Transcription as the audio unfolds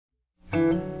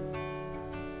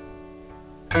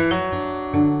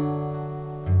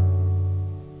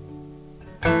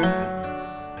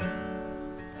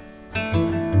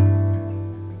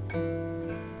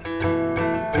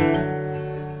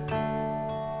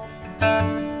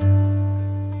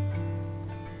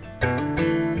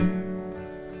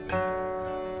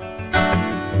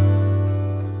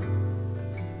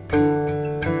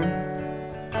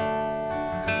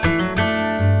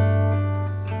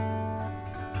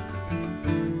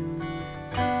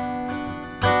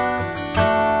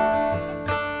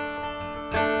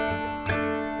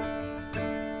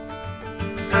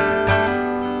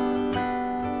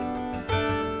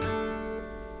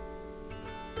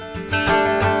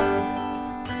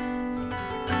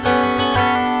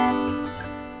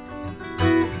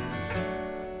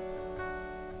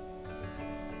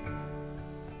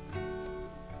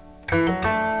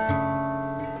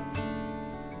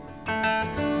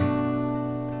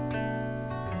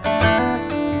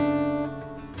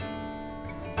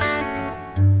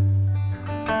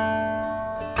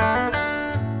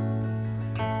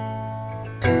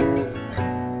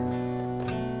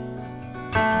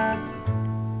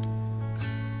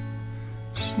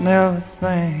Just never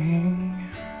think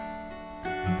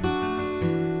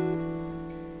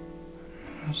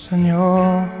what's in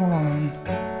your horn,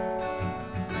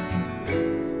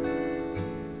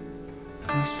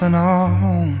 what's in our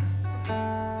home.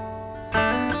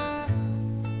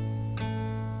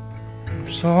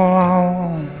 It's all I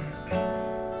want.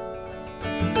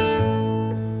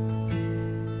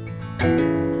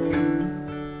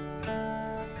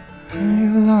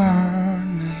 You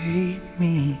learn to hate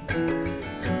me,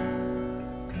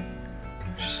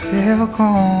 still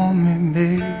call me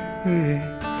baby.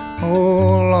 Oh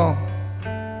Lord,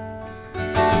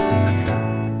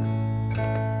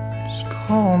 just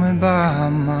call me by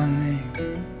my name.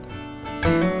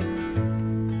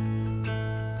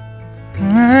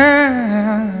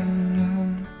 And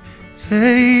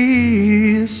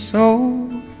say it's so,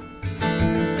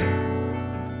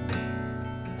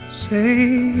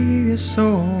 say it's so,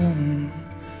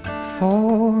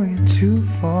 before you're too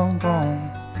far gone.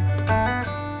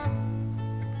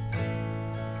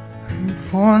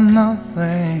 For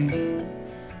nothing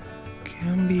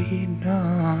can be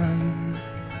done.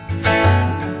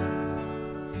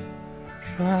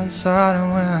 Try to decide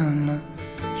when,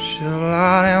 chill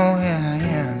out and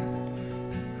win.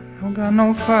 Don't got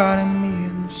no fight in me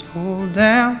in this whole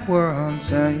damn world.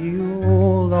 Tell you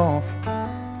hold off,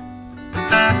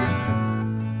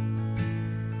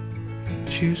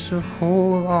 choose to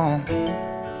hold on.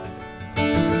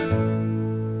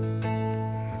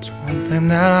 One thing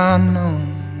that I know,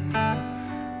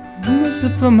 I'm gonna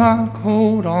put my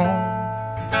coat on.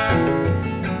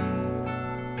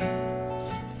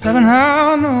 Seven, I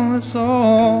know it's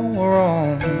all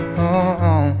wrong.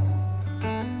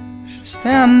 She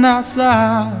stand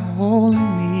outside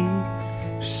holding me,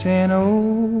 saying,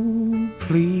 oh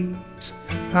please,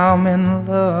 I'm in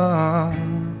love,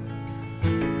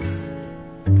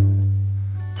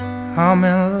 I'm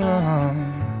in love.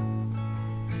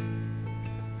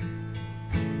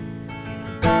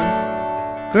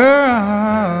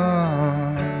 Girl,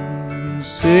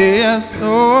 say yes,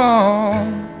 oh,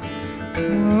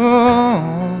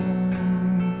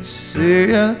 say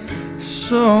yes,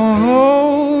 so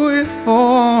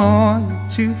before you're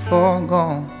too far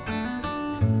gone,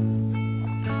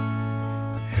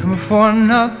 and before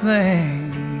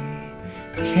nothing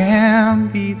can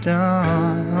be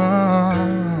done.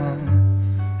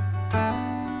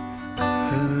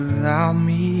 Without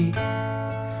me,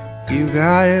 you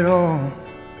got it all.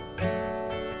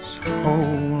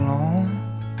 Hold on,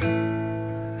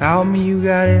 without me you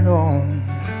got it all.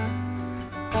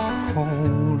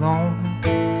 Hold on,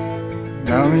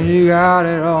 without me you got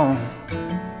it all.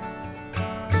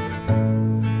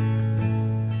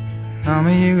 Without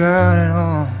me you got it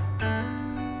all.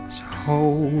 So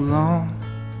hold on,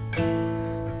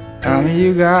 without me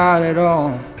you got it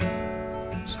all.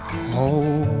 So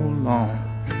hold on,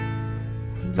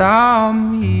 without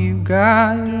me you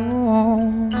got it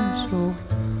all. So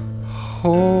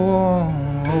hold on.